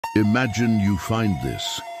Imagine you find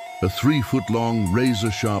this, a 3-foot-long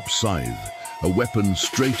razor-sharp scythe, a weapon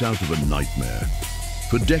straight out of a nightmare.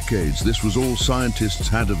 For decades, this was all scientists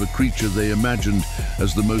had of a creature they imagined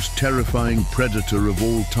as the most terrifying predator of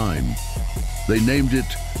all time. They named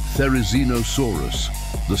it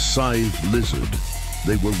Therizinosaurus, the Scythe Lizard.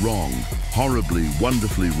 They were wrong, horribly,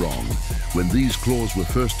 wonderfully wrong. When these claws were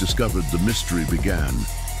first discovered, the mystery began.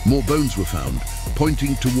 More bones were found,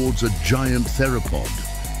 pointing towards a giant theropod,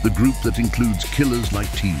 the group that includes killers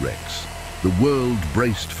like T-Rex. The world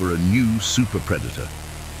braced for a new super predator.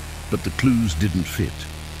 But the clues didn't fit.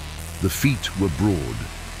 The feet were broad,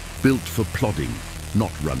 built for plodding,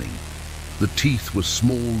 not running. The teeth were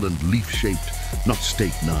small and leaf-shaped, not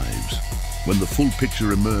steak knives. When the full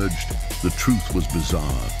picture emerged, the truth was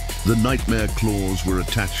bizarre. The nightmare claws were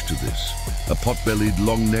attached to this, a pot-bellied,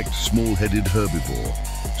 long-necked, small-headed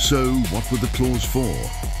herbivore. So, what were the claws for?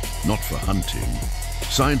 Not for hunting.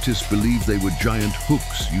 Scientists believed they were giant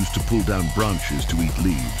hooks used to pull down branches to eat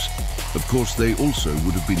leaves. Of course, they also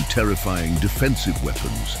would have been terrifying defensive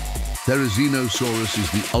weapons. Therizinosaurus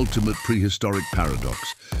is the ultimate prehistoric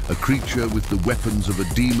paradox, a creature with the weapons of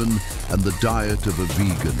a demon and the diet of a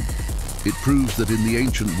vegan. It proves that in the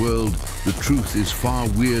ancient world, the truth is far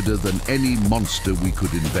weirder than any monster we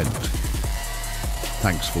could invent.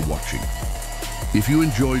 Thanks for watching. If you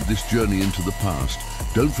enjoyed this journey into the past,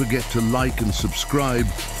 don't forget to like and subscribe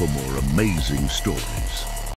for more amazing stories.